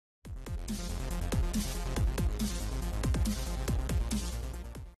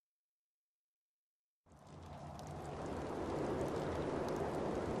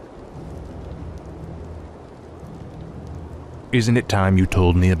isn't it time you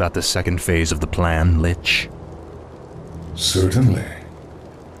told me about the second phase of the plan, Lich? Certainly.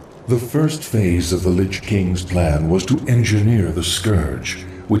 The first phase of the Lich King's plan was to engineer the Scourge,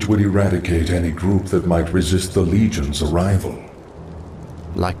 which would eradicate any group that might resist the Legion's arrival.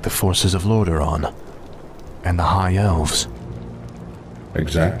 Like the forces of Lordaeron and the High Elves.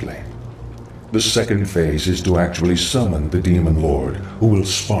 Exactly. The second phase is to actually summon the Demon Lord, who will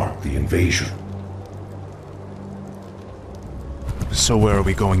spark the invasion. So where are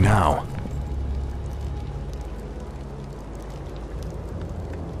we going now?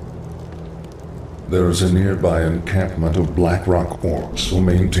 There is a nearby encampment of Blackrock orcs who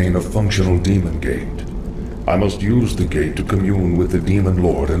maintain a functional demon gate. I must use the gate to commune with the Demon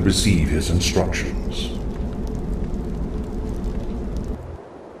Lord and receive his instructions.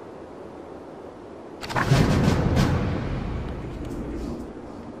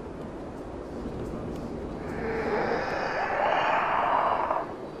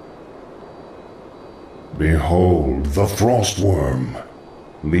 Behold, the Frostworm.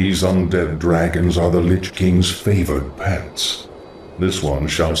 These undead dragons are the Lich King's favored pets. This one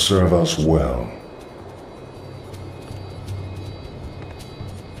shall serve us well.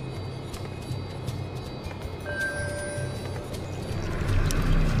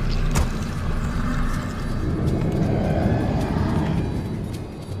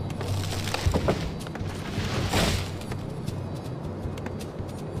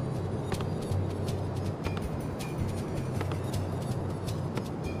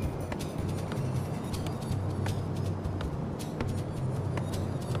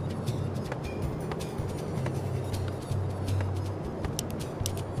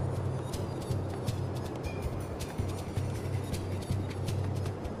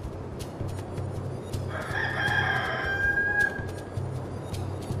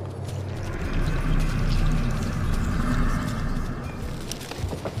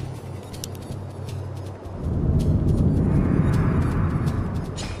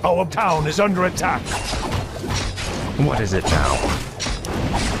 Our town is under attack. What is it now?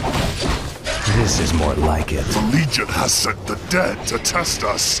 This is more like it. The Legion has sent the dead to test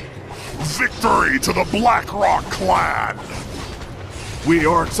us. Victory to the Blackrock clan! We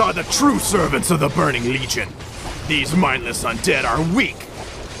orcs are the true servants of the Burning Legion. These mindless undead are weak,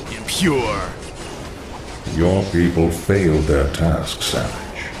 impure. Your people failed their task,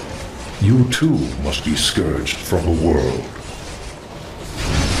 Savage. You too must be scourged from the world.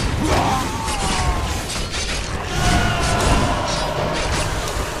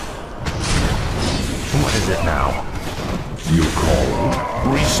 What is it now? You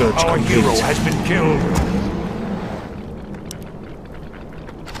call. Research Our hero has been killed.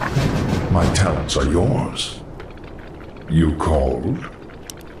 My talents are yours. You called?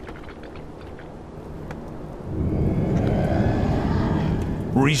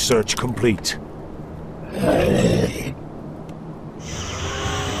 Research complete.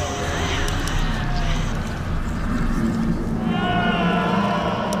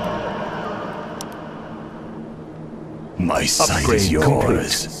 My sight is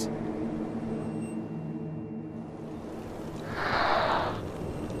yours.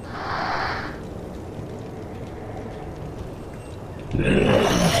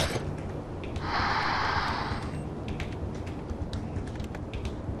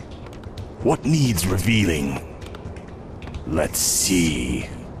 What needs revealing? Let's see.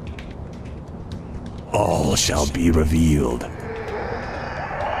 All shall be revealed.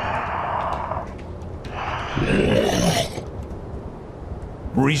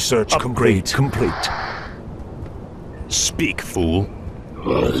 Research complete. Speak, fool.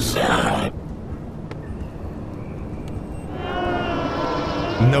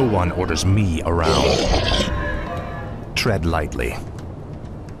 No one orders me around. Tread lightly.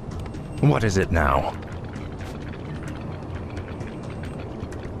 What is it now?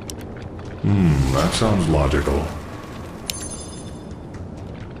 That sounds logical.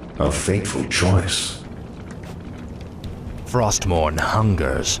 A fateful choice. Frostmourne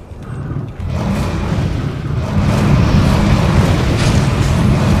hungers.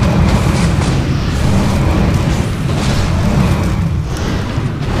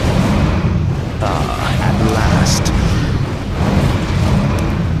 At last.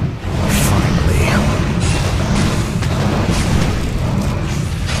 Finally.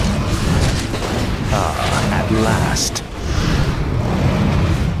 At last.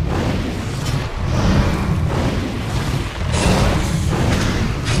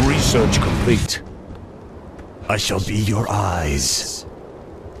 Research complete. I shall be your eyes.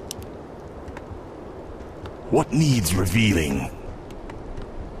 What needs revealing?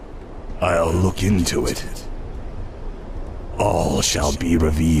 I'll look into it. all shall be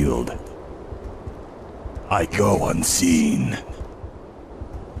revealed. I go unseen.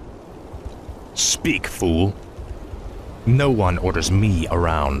 Speak, fool. No one orders me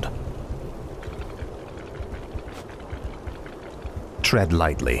around. Tread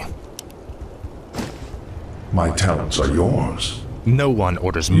lightly. My talents are yours. No one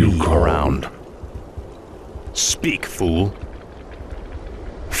orders me around. Speak, fool.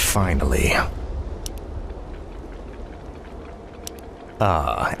 Finally.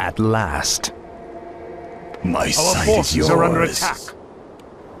 Ah, at last. My Our sight is forces yours. are under attack.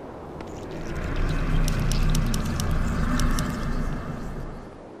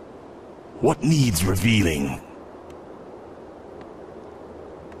 What needs revealing?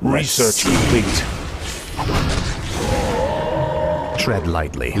 Research complete. Tread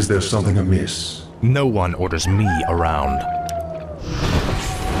lightly. Is there something amiss? No one orders me around.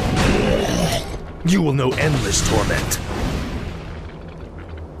 You will know endless torment.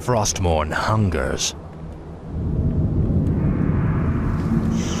 Frostmourne hungers.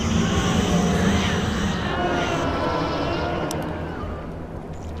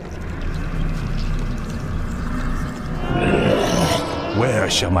 Where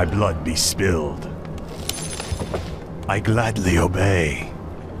shall my blood be spilled? I gladly obey.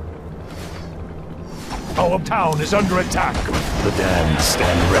 Our town is under attack. The damned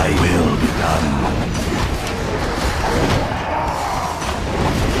stand ready. Thy will be done.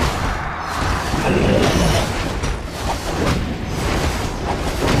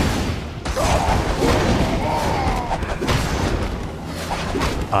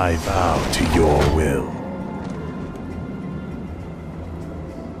 I bow to your will.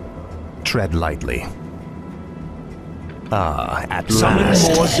 Tread lightly. Ah, at Summon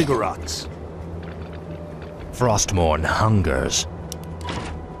last. more ziggurats. Frostmourne hungers.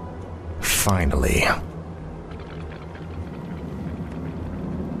 Finally.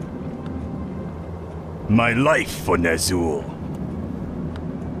 My life for Ner'zhul.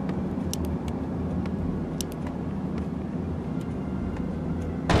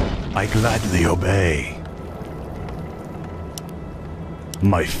 I gladly obey.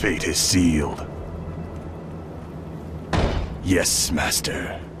 My fate is sealed. Yes,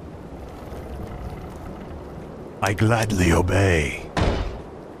 Master. I gladly obey.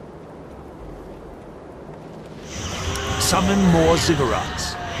 Summon more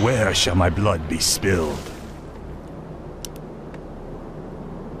ziggurats. Where shall my blood be spilled?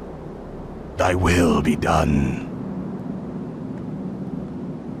 Thy will be done.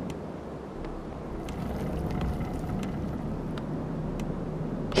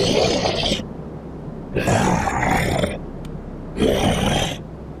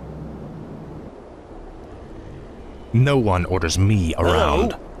 No one orders me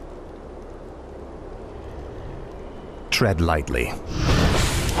around. Tread lightly.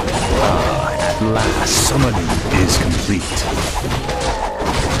 Ah, at last. Summoning is complete.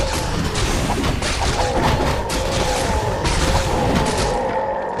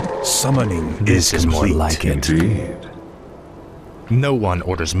 Summoning This is more complete. like it. Indeed. No one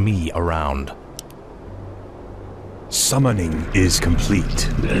orders me around. Summoning is complete.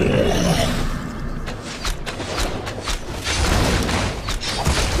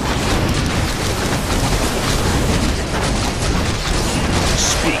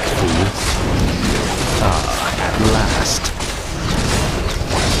 Speak, fool. Ah, at last.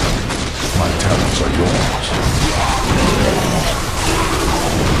 My talents are yours.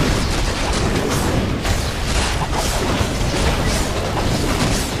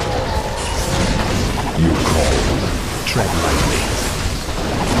 You call. Tread lightly.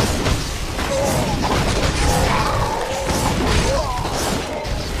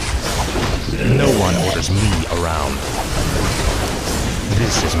 No one orders me around.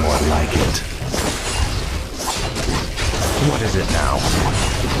 This is more like it. What is it now?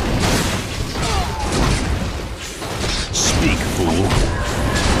 Speak, fool.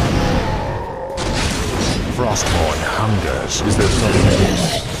 Frostmourne hungers. Is there something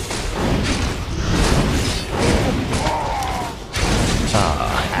amiss?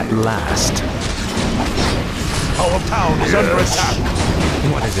 At last. Our town is under attack.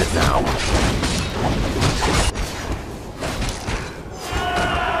 What is it now?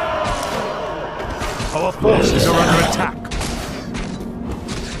 Our forces are under attack.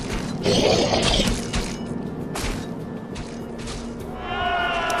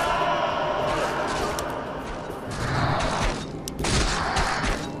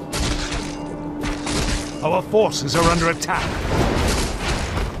 Our forces are under attack.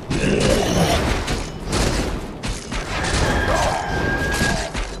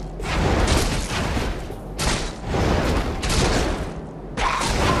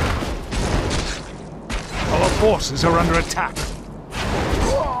 forces are under attack.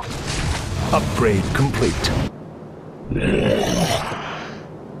 Upgrade complete.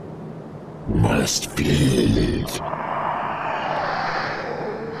 Must feed.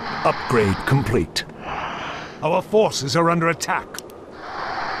 Upgrade complete. Our forces are under attack.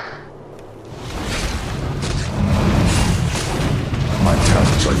 My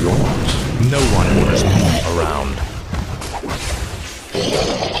talents are yours. No one orders me around.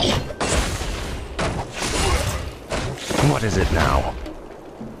 What is it now?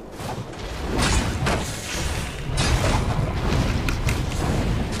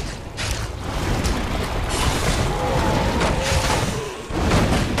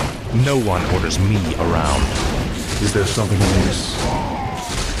 No one orders me around. Is there something amiss?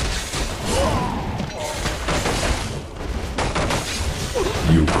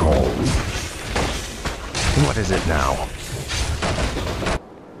 You called. What is it now?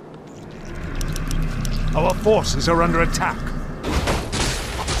 Our forces are under attack.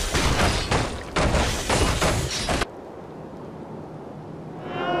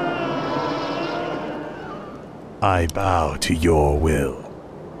 I bow to your will.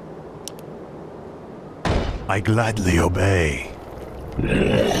 I gladly obey.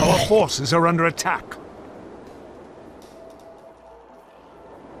 Our forces are under attack.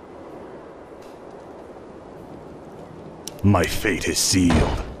 My fate is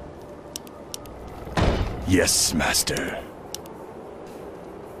sealed. Yes, Master.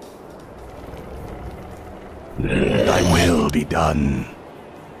 Thy will be done.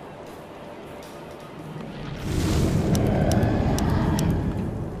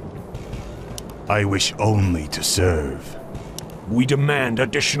 I wish only to serve. We demand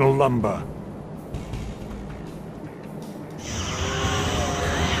additional lumber.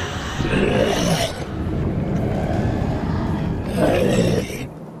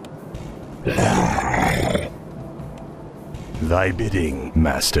 Thy bidding,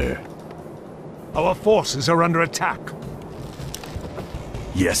 Master. Our forces are under attack.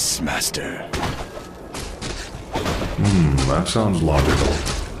 Yes, Master. That sounds logical.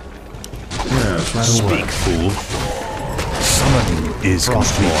 Yes, that'll Speak, work. fool. Summoning is complete.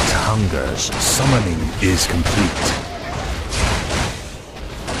 Frostmourne hungers. Summoning is complete.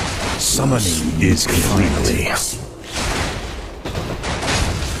 Summoning is complete.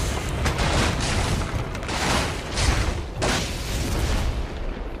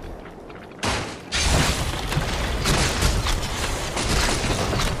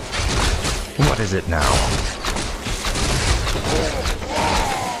 What is it now?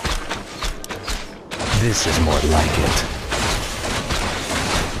 This is more like it.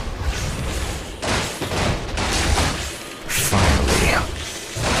 Finally.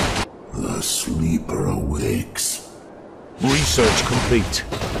 The sleeper awakes. Research complete.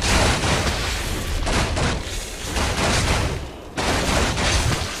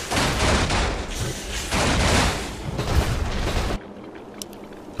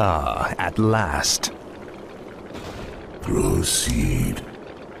 Ah, at last. Proceed.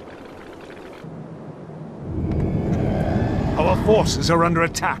 Our forces are under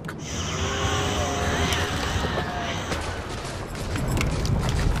attack.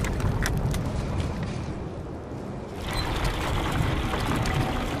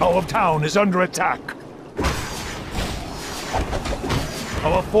 Our town is under attack.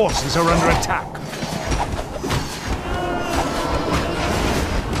 Our forces are under attack.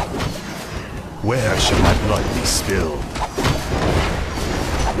 Where shall my blood be spilled?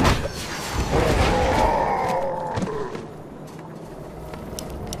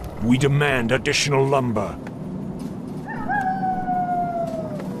 We demand additional lumber.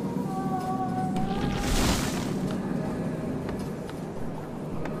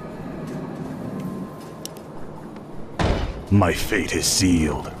 My fate is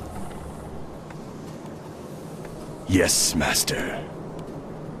sealed. Yes, Master.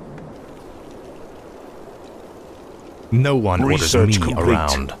 No one Research orders me complete.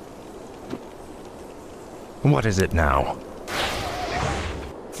 around. What is it now?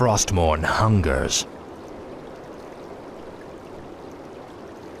 Frostmourne hungers.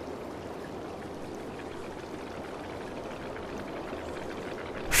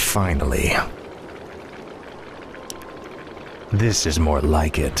 Finally. This is more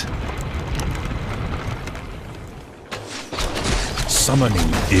like it.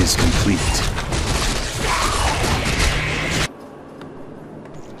 Summoning is complete.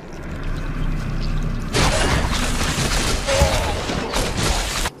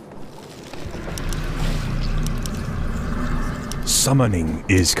 Summoning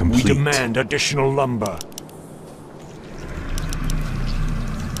is complete. We demand additional lumber.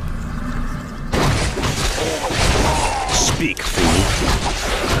 Speak, fool.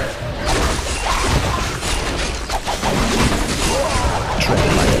 Tread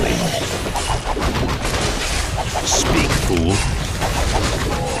lightly. Speak, fool.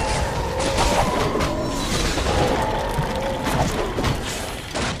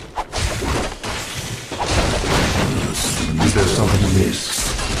 Is there something amiss?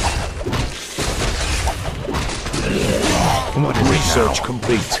 What is research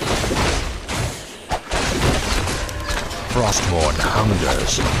complete? Frostmourne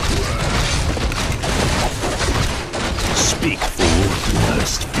hungers. Speak, fool.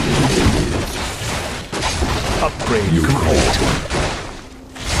 Must be upgrade complete.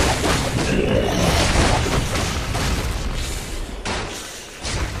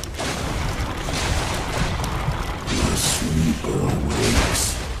 The sleeper awakes.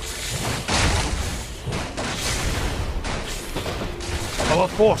 Our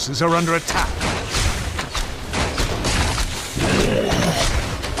forces are under attack.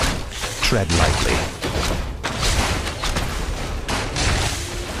 Tread lightly.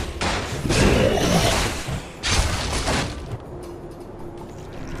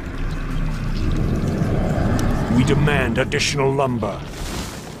 We demand additional lumber.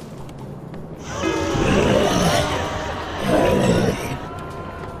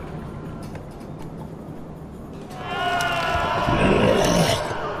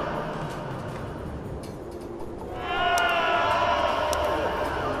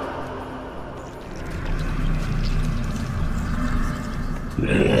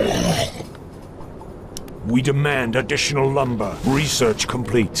 We demand additional lumber. Research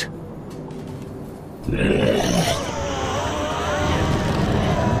complete.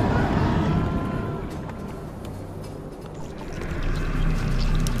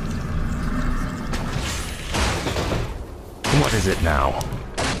 What is it now?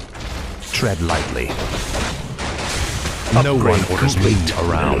 Tread lightly. No one orders meat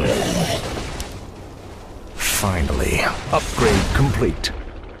around. Finally, upgrade complete.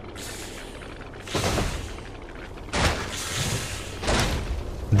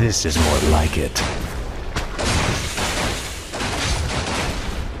 This is more like it.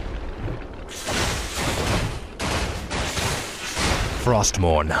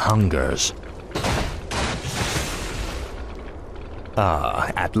 Frostmourne hungers.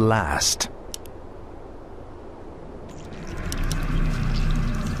 Ah, at last.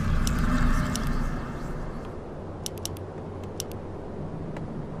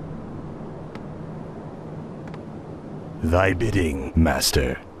 Thy bidding,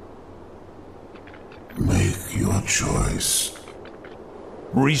 master. Make your choice.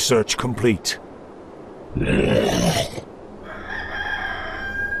 Research complete.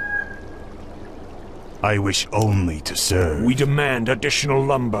 I wish only to serve. We demand additional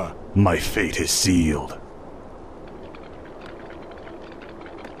lumber. My fate is sealed.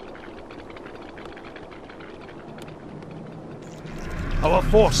 Our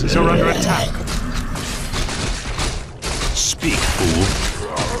forces are under attack. Speak, fool.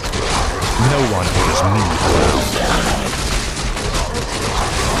 No one orders me around.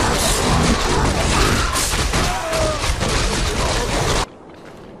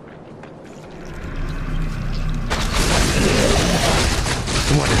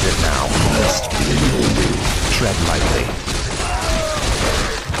 What is it now? Tread lightly.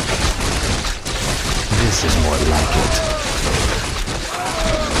 This is more like it.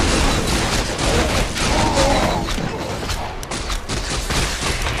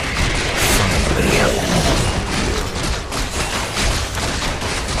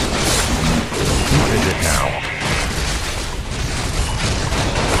 What is it now?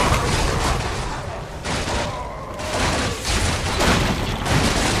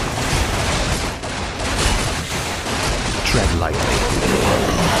 Tread lightly.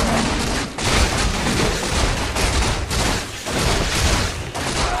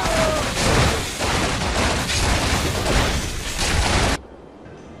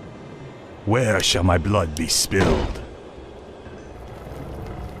 Where shall my blood be spilled?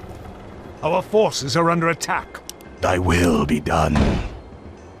 Our forces are under attack. Thy will be done.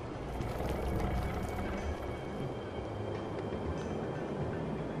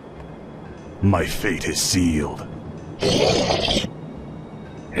 My fate is sealed.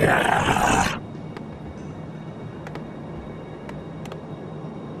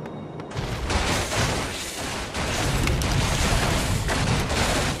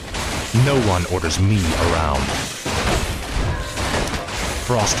 No one orders me around.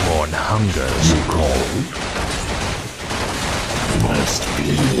 Frostmourne hungers. Cold. Must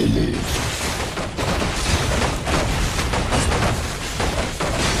be lived.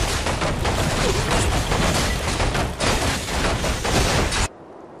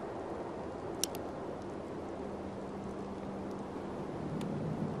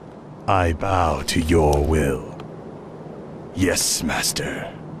 I bow to your will. Yes, Master.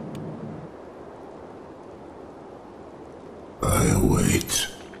 I await.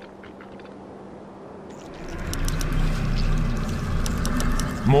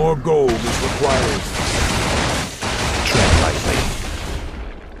 More gold is required. Tread lightly.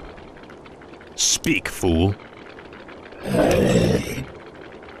 Speak, fool.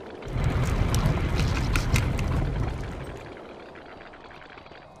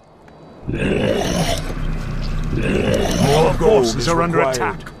 More forces are under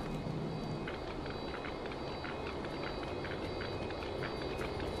attack.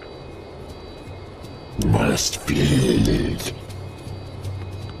 Must build.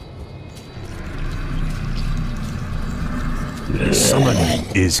 Summoning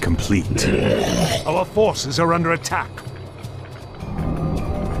is complete. Our forces are under attack.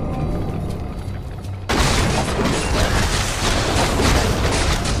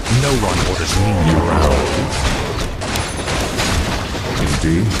 No one orders me around.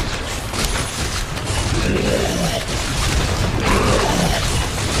 Indeed.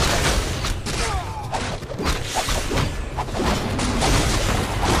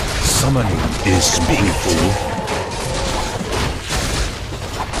 Summoning is complete, fool.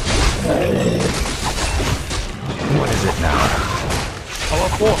 What is it now? Our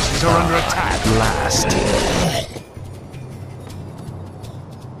forces are under attack. At last.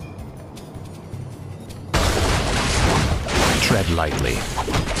 Tread lightly.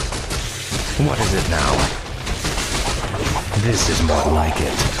 What is it now? This is more like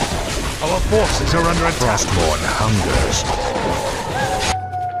it. Our forces are under attack. Frostborn hungers.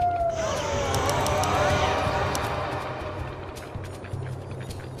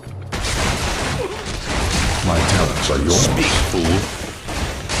 My talents are yours. Speak, fool.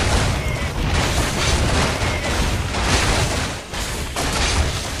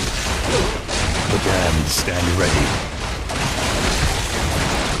 The damned stand ready.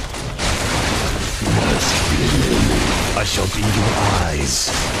 I shall be your eyes.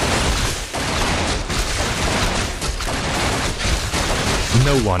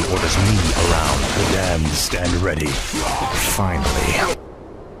 No one orders me around. The damned stand ready. Finally.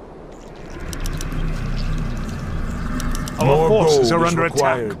 Our forces are is under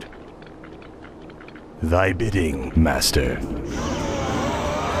required. attack. Thy bidding, Master.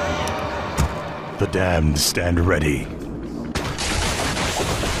 The damned stand ready.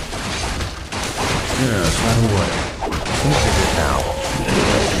 Yes, right away. What is it now?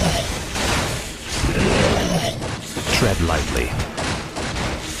 Tread lightly.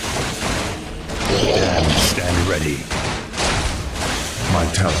 The damned stand ready. My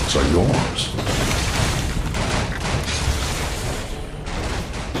talents are yours.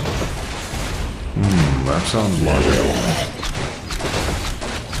 That sounds logical.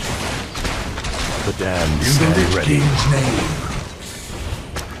 The damned stand ready.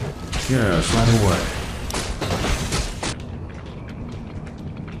 Yes, right away.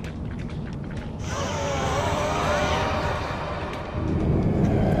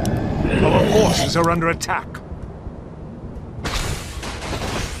 Our forces are under attack.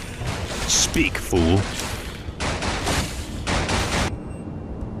 Speak, fool.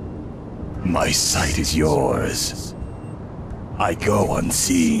 My sight is yours. I go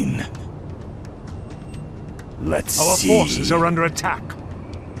unseen. Let's Our see. forces are under attack.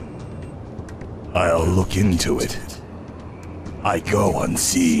 I'll look into it. I go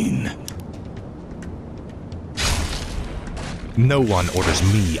unseen. No one orders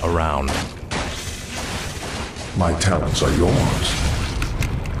me around. My talents are yours.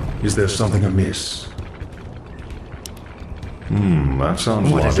 Is there something amiss? That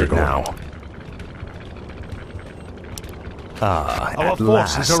sounds What is it logical. now? Ah, Our at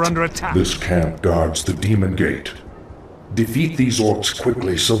forces last. are under attack. This camp guards the Demon Gate. Defeat these orcs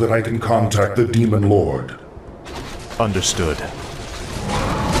quickly so that I can contact the Demon Lord. Understood.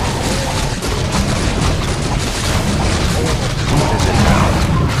 What is it now?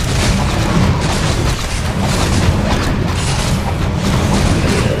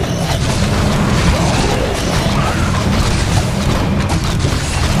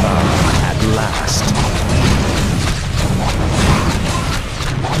 Ah, at last.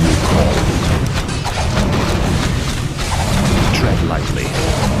 Tread lightly.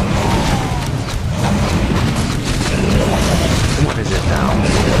 What is it now?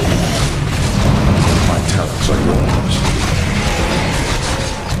 My talents are yours.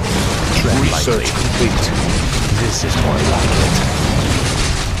 Tread Research lightly. complete. This is more like it.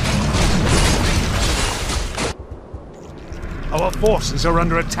 Our forces are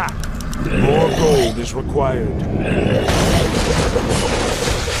under attack. More gold is required.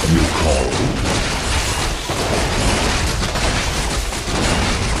 You call.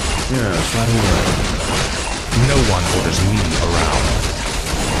 Yes, right away. No one orders me around.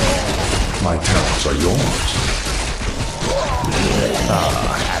 My talents are yours.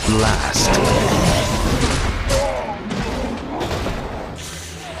 At last.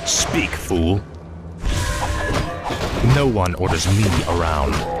 Speak, fool. No one orders me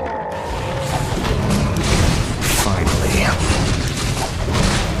around. Finally.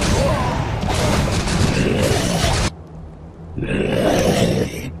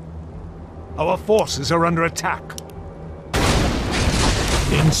 Our forces are under attack.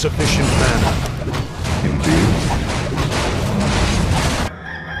 Insufficient mana. Indeed.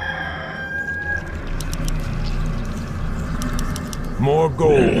 More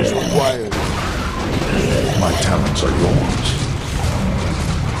gold is required. My talents are yours.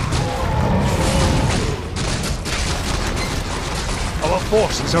 Our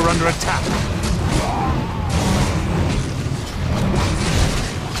forces are under attack.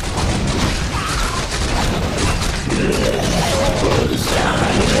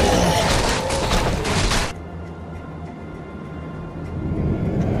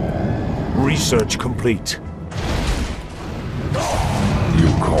 Research complete. You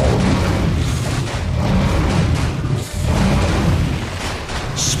call.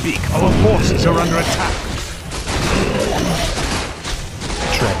 Speak. Our forces are under attack.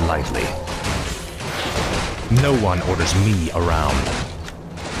 Tread lightly. No one orders me around.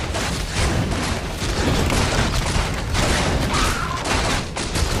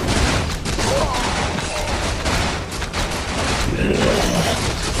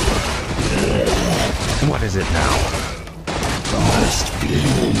 What is it now?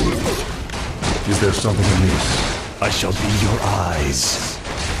 Is there something amiss? I shall be your eyes.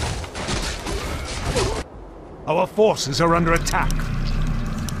 Our forces are under attack.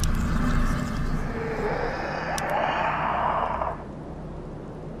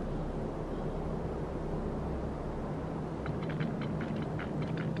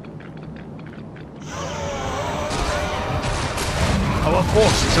 Our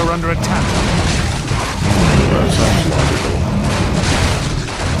forces are under attack. That sounds logical.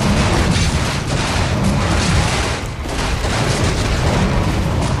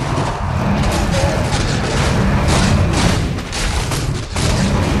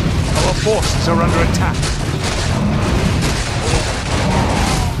 Our forces are under attack.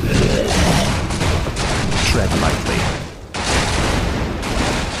 Tread lightly.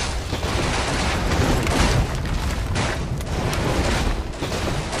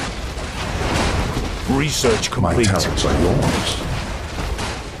 Research My complete. talents are yours.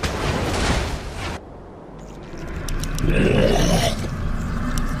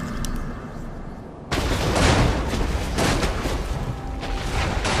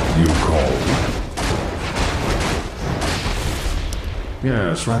 You call.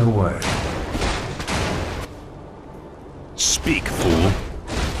 Yes, right away. Speak, fool.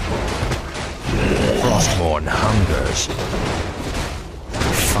 Frostmourne hungers.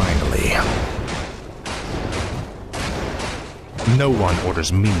 Finally. No one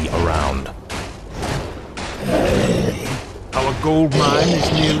orders me around. Our gold mine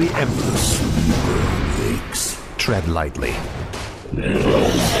is nearly empty. Tread lightly.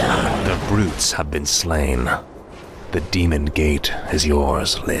 The brutes have been slain. The demon gate is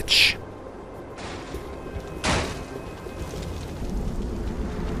yours, Lich.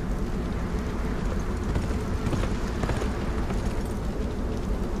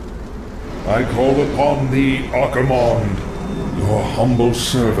 I call upon thee, Archimond. Your humble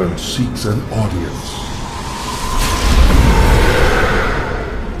servant seeks an audience.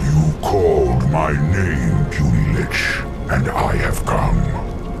 You called my name, puny lich, and I have come.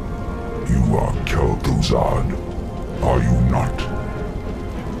 You are Kel'Thuzad, are you not?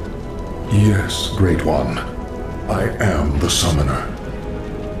 Yes, Great One. I am the summoner.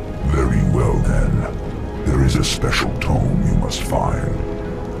 Very well then. There is a special tome you must find.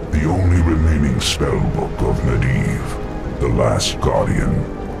 The only remaining spellbook of Medivh, the last guardian.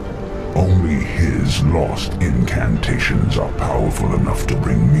 Only his lost incantations are powerful enough to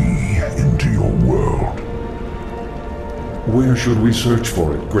bring me into your world. Where should we search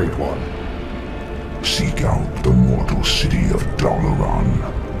for it, Great One? Seek out the mortal city of Dalaran.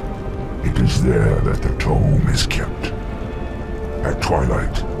 It is there that the tome is kept. At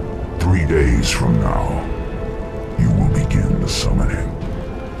twilight, 3 days from now, you will begin the summoning.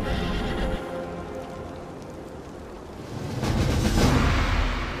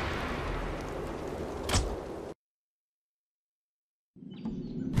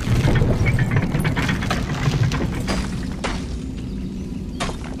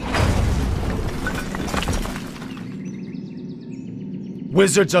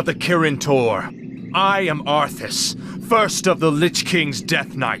 Wizards of the Kirin Tor, I am Arthas, first of the Lich King's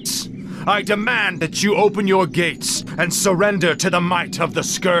Death Knights. I demand that you open your gates and surrender to the might of the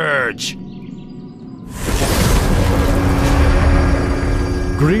Scourge.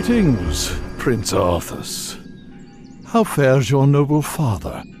 Greetings, Prince Arthas. How fares your noble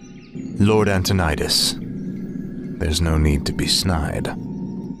father? Lord Antonidas, there's no need to be snide.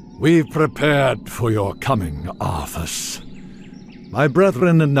 We've prepared for your coming, Arthas. My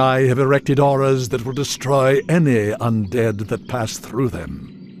brethren and I have erected auras that will destroy any undead that pass through them.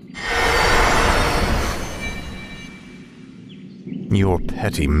 Your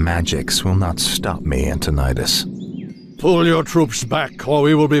petty magics will not stop me, Antonidas. Pull your troops back, or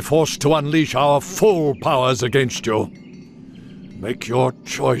we will be forced to unleash our full powers against you. Make your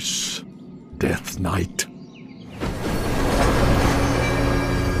choice, Death Knight.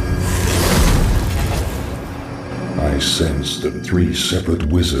 I sense that 3 separate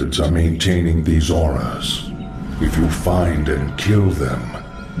wizards are maintaining these auras. If you find and kill them,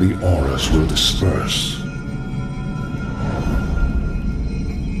 the auras will disperse.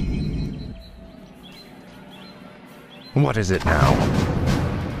 What is it now?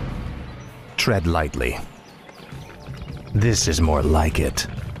 Tread lightly. This is more like it.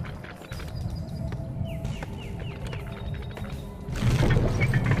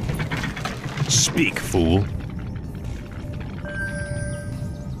 Speak, fool.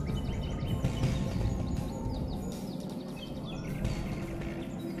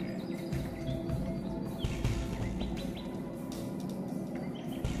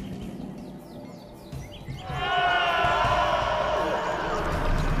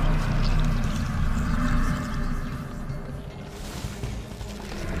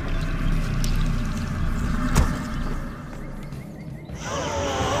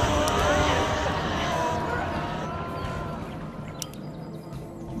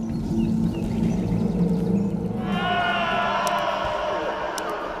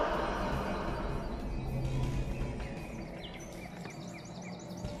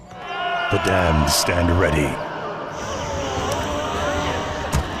 The damned stand ready.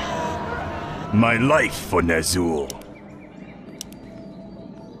 My life for Ner'zhul.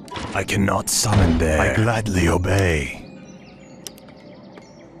 I cannot summon there. I gladly obey.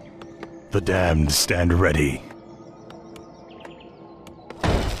 The damned stand ready.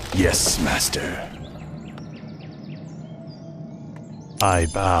 Yes, Master. I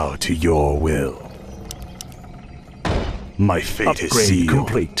bow to your will. My fate is sealed.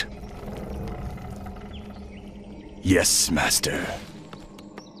 Complete. Yes, Master.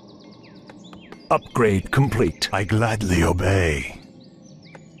 Upgrade complete. I gladly obey.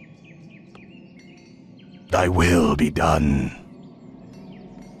 Thy will be done.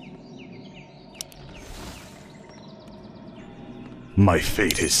 My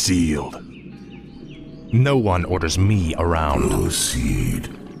fate is sealed. No one orders me around. Proceed.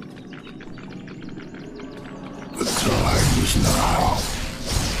 The time is now.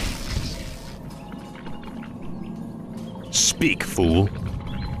 Speak, fool.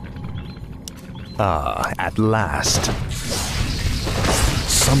 Ah, at last.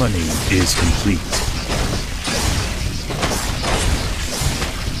 Summoning is complete.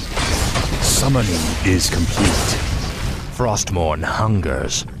 Summoning is complete. Frostmourne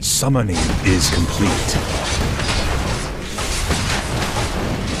hungers. Summoning is complete.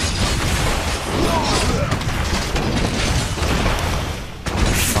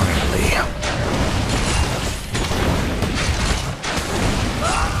 Finally.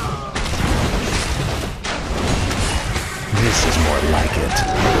 This is more like it.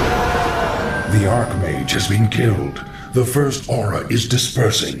 The Archmage has been killed. The first aura is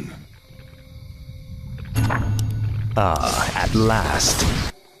dispersing. Ah, at last.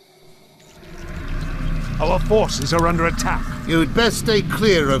 Our forces are under attack. You'd best stay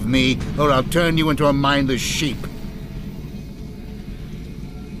clear of me, or I'll turn you into a mindless sheep.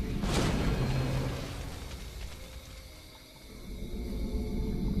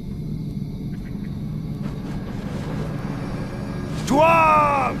 To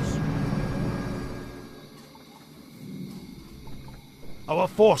arms! Our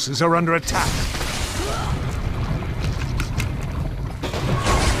forces are under attack.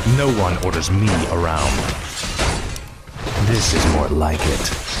 No one orders me around. This is more like it.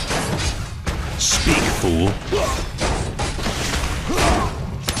 Speak, fool.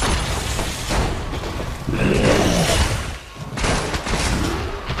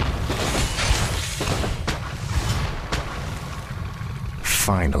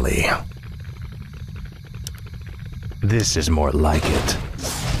 Finally. This is more like it.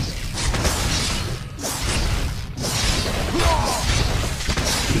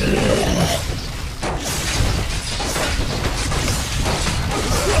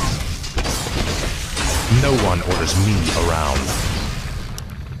 No one orders me around.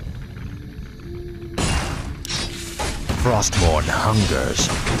 Frostmourne hungers.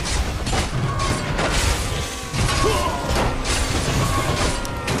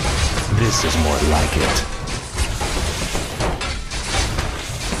 This is more like it.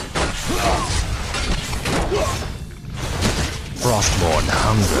 Frostmourne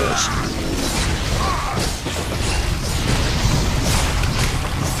hungers.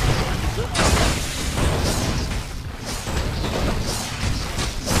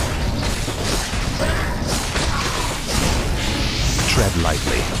 Tread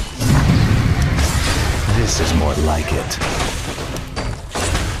lightly. This is more like it.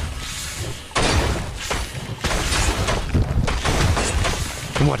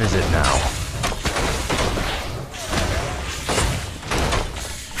 What is it now?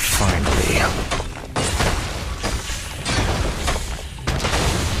 Finally.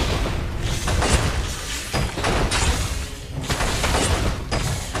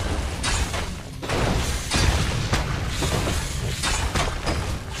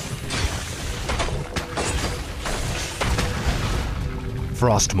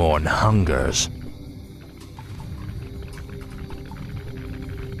 Frostmourne hungers.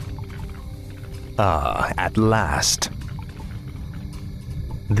 Ah, at last.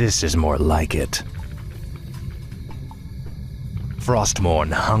 This is more like it.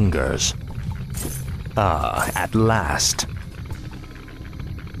 Frostmourne hungers. Ah, at last.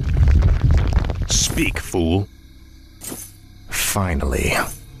 Speak, fool. Finally.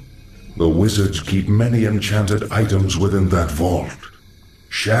 The wizards keep many enchanted items within that vault.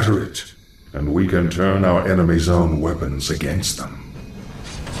 Shatter it, and we can turn our enemy's own weapons against them.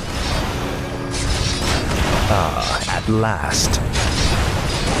 Ah, at last.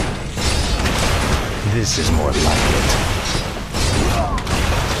 This is more like it.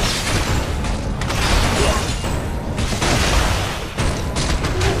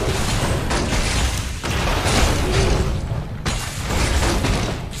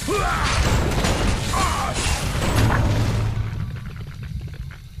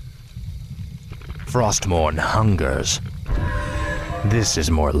 Frostmourne hungers. This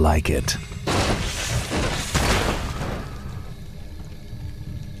is more like it.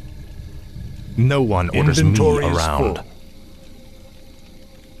 No one orders me around. Full.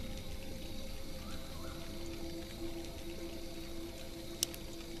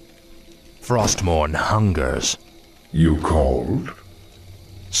 Frostmourne hungers. You called?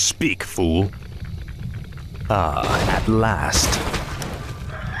 Speak, fool. Ah, at last.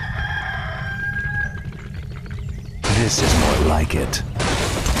 This is more like it.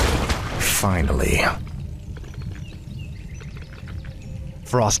 Finally.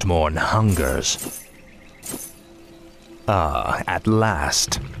 Frostmourne hungers. Ah, at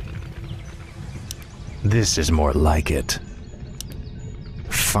last. This is more like it.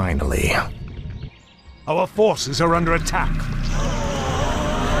 Finally. Our forces are under attack.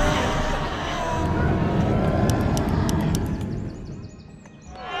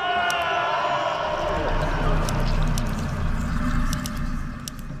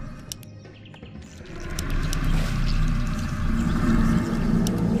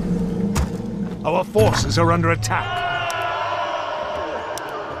 Our forces are under attack.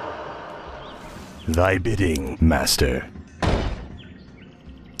 Thy bidding, Master.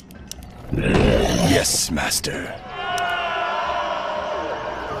 Yes, Master.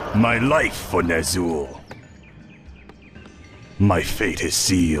 My life for Ner'zhul. My fate is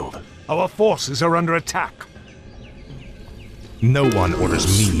sealed. Our forces are under attack. No one orders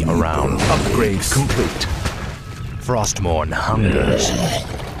me around. Upgrade complete. Frostmourne hungers.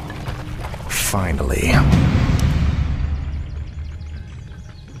 Finally.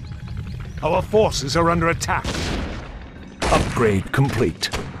 Our forces are under attack. Upgrade complete.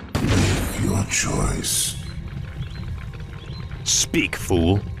 Make your choice. Speak,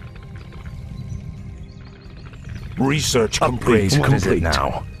 fool. Research complete. What is it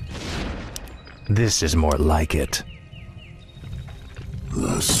now? This is more like it.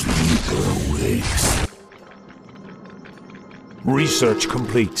 The sleeper wakes. Research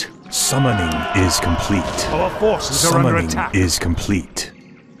complete. Summoning is complete. Our forces are under attack. Summoning is complete.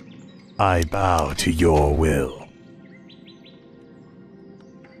 I bow to your will.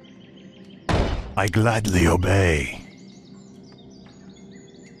 I gladly obey.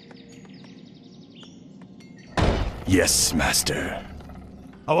 Yes, Master.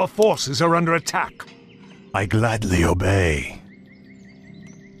 Our forces are under attack. I gladly obey.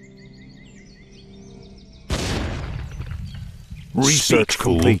 Research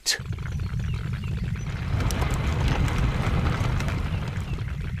complete.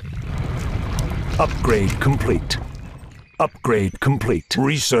 Upgrade complete. Upgrade complete.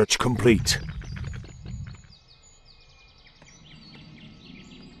 Research complete.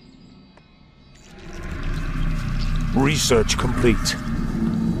 Research complete.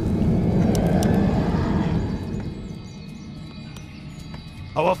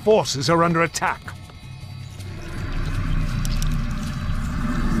 Our forces are under attack.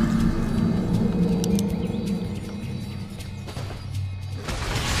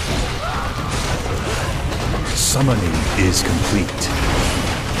 Summoning is complete.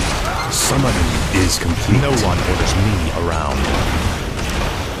 Summoning is complete. No one orders me around.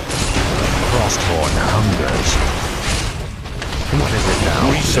 Frostborn hungers. What is it now?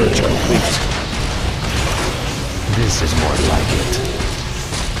 Research complete. This is more like it.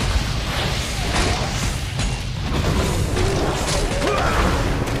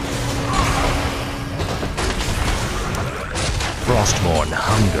 Frostborn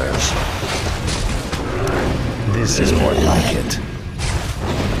hungers. This is more like it.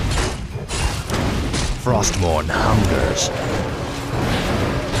 Frostborn hungers.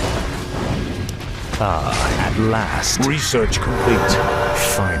 At last. Research complete.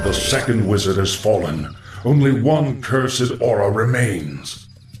 Finally. The second wizard has fallen. Only one cursed aura remains.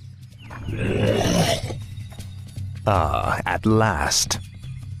 At last.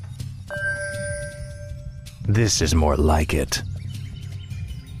 This is more like it.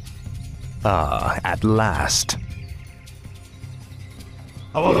 At last.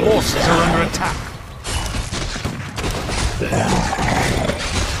 Our forces are under attack.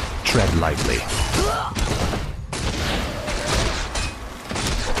 Tread lightly.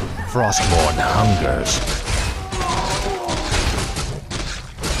 Frostborn hungers.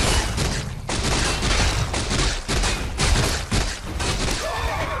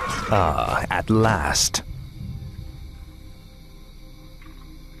 At last.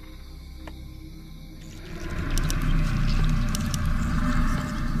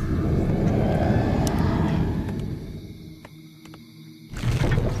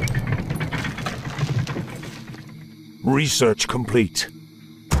 Research complete.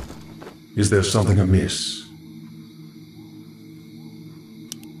 Is there something amiss?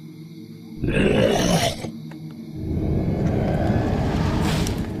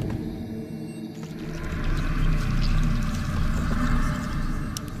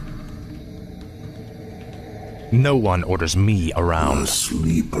 No one orders me around. The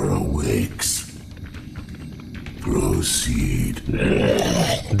sleeper awakes. Proceed.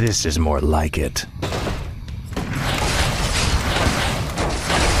 This is more like it.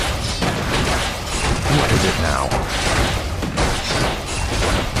 What is it now?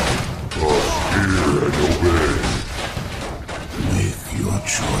 Hear and obey. Make your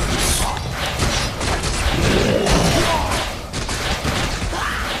choice.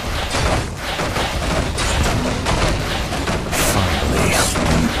 Finally.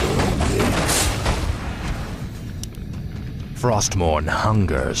 Sleeper awakes. Frostborn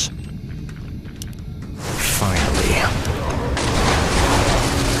hungers. Finally.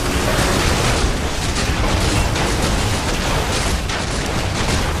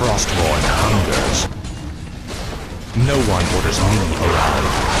 Frostborn hungers. No one orders me around.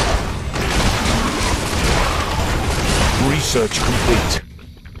 Research complete.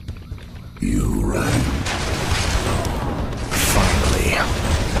 You rang. Finally.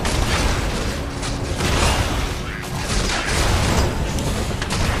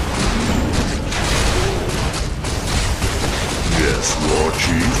 Yes, Lord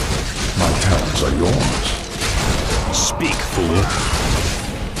Chief. My talents are yours. Speak, fool.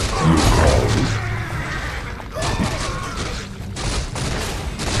 You called.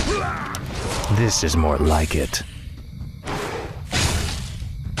 This is more like it.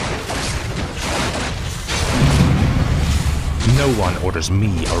 No one orders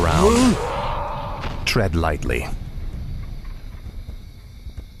me around. Tread lightly.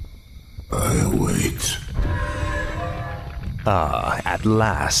 I await. At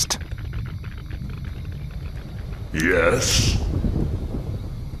last. Yes.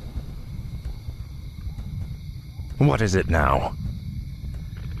 What is it now?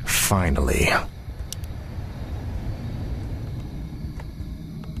 Finally.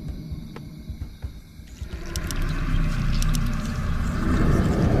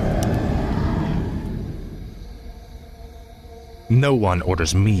 No one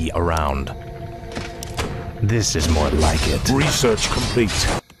orders me around. This is more like it. Research complete.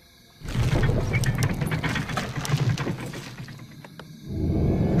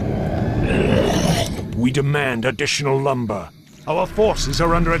 We demand additional lumber. Our forces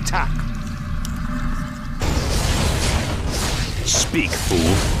are under attack. Speak,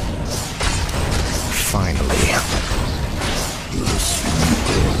 fool. Finally. The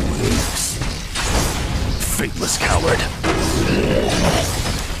sleeper wakes. Faithless coward.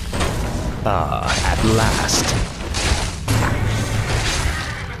 At last.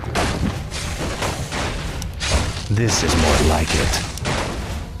 This is more like it.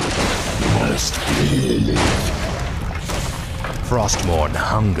 Must feel it. Frostmourne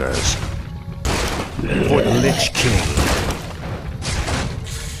hungers. For the Lich King.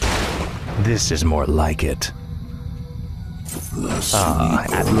 This is more like it.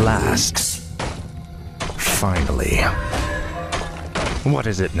 At last. Finally. What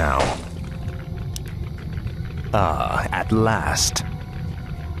is it now? At last.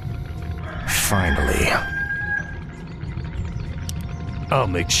 Finally. I'll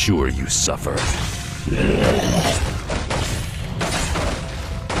make sure you suffer.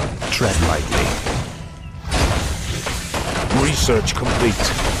 Tread lightly. Research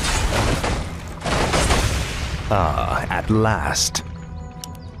complete. At last.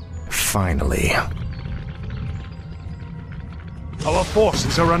 Finally. Our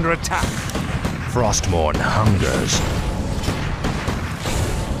forces are under attack. Frostmourne hungers.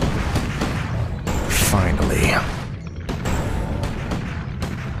 Finally.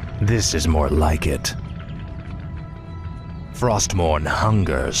 This is more like it. Frostmourne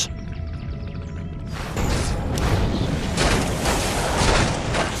hungers.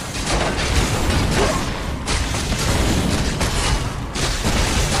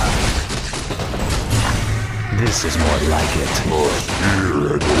 This is more like it.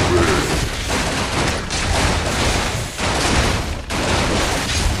 Hear and obey.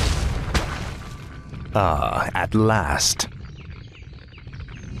 At last.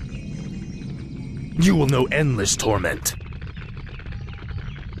 You will know endless torment.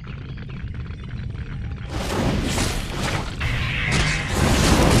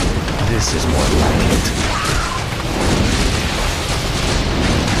 This is more like it.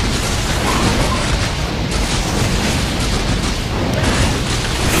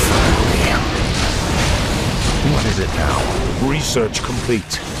 Finally. What is it now? Research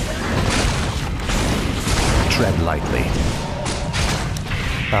complete. Tread lightly.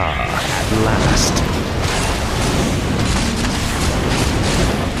 At last.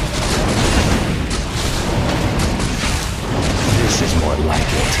 This is more like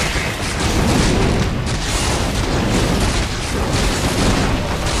it.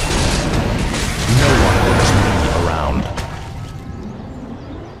 No one orders me around.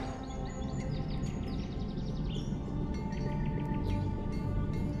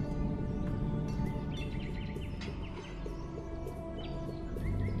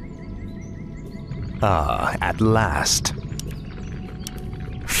 At last.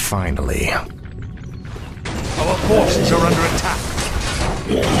 Finally. Our forces are under attack.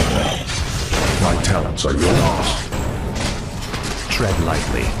 My talents are yours. Tread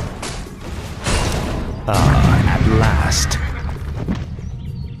lightly. At last.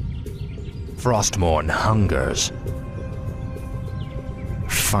 Frostmourne hungers.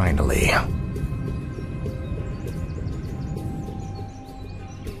 Finally.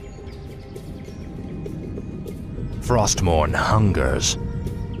 Frostmourne hungers.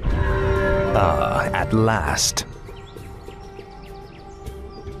 At last.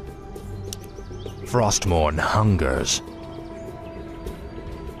 Frostmourne hungers.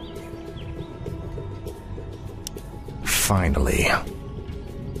 Finally.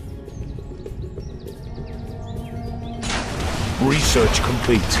 Research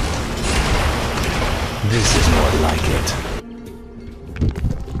complete. This is more like it.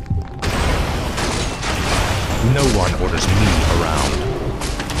 No one orders me around.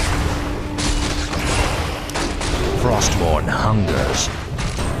 Frostmourne hungers.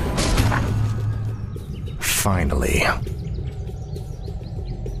 Finally.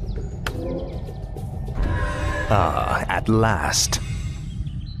 At last.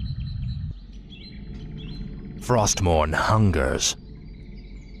 Frostmourne hungers.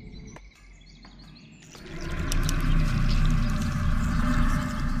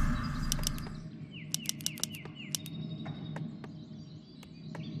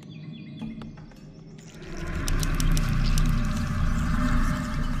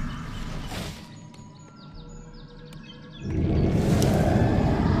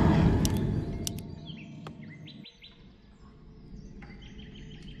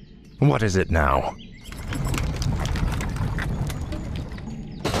 What is it now?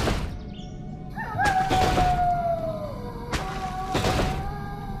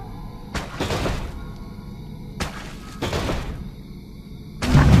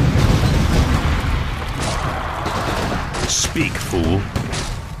 Speak, fool.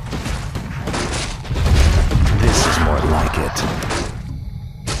 it.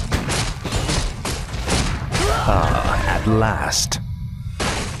 Ah, at last.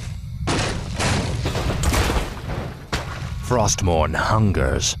 Frostmourne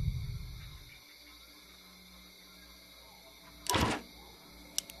hungers.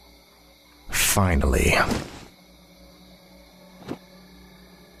 Finally.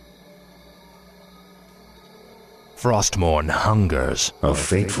 Frostmourne hungers. A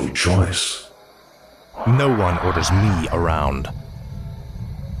fateful choice. No one orders me around.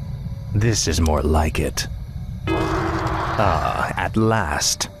 This is more like it. Ah, at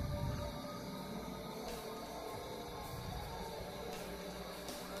last.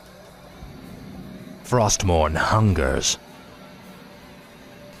 Frostmourne hungers.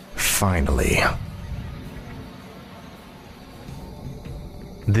 Finally.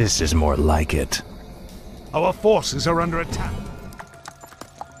 This is more like it. Our forces are under attack.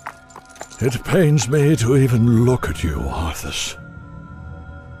 It pains me to even look at you, Arthas.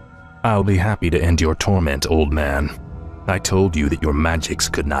 I'll be happy to end your torment, old man. I told you that your magics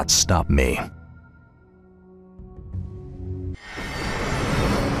could not stop me.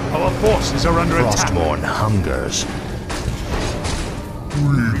 Our forces are under attack. Frostmourne hungers.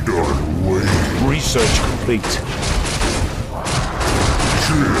 We don't wait. Research complete.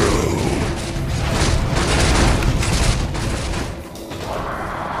 Kill.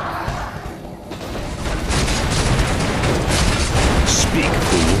 Speak,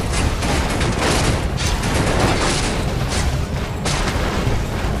 fool.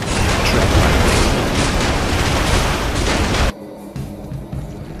 Tread lightly.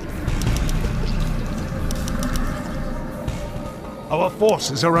 Our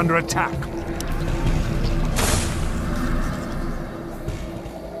forces are under attack.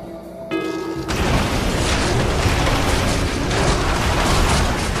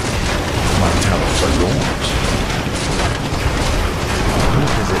 My talents are yours. Who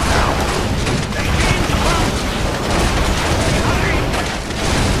is it now?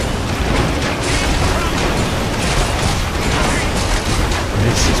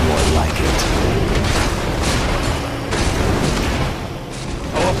 This is more like it.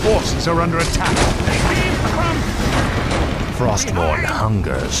 Our forces are under attack. Frostmourne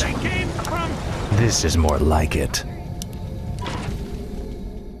hungers. This is more like it.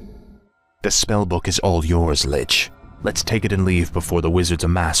 The spellbook is all yours, Lich. Let's take it and leave before the wizards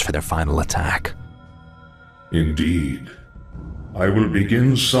amass for their final attack. Indeed. I will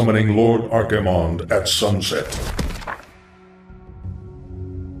begin summoning Lord Archimonde at sunset.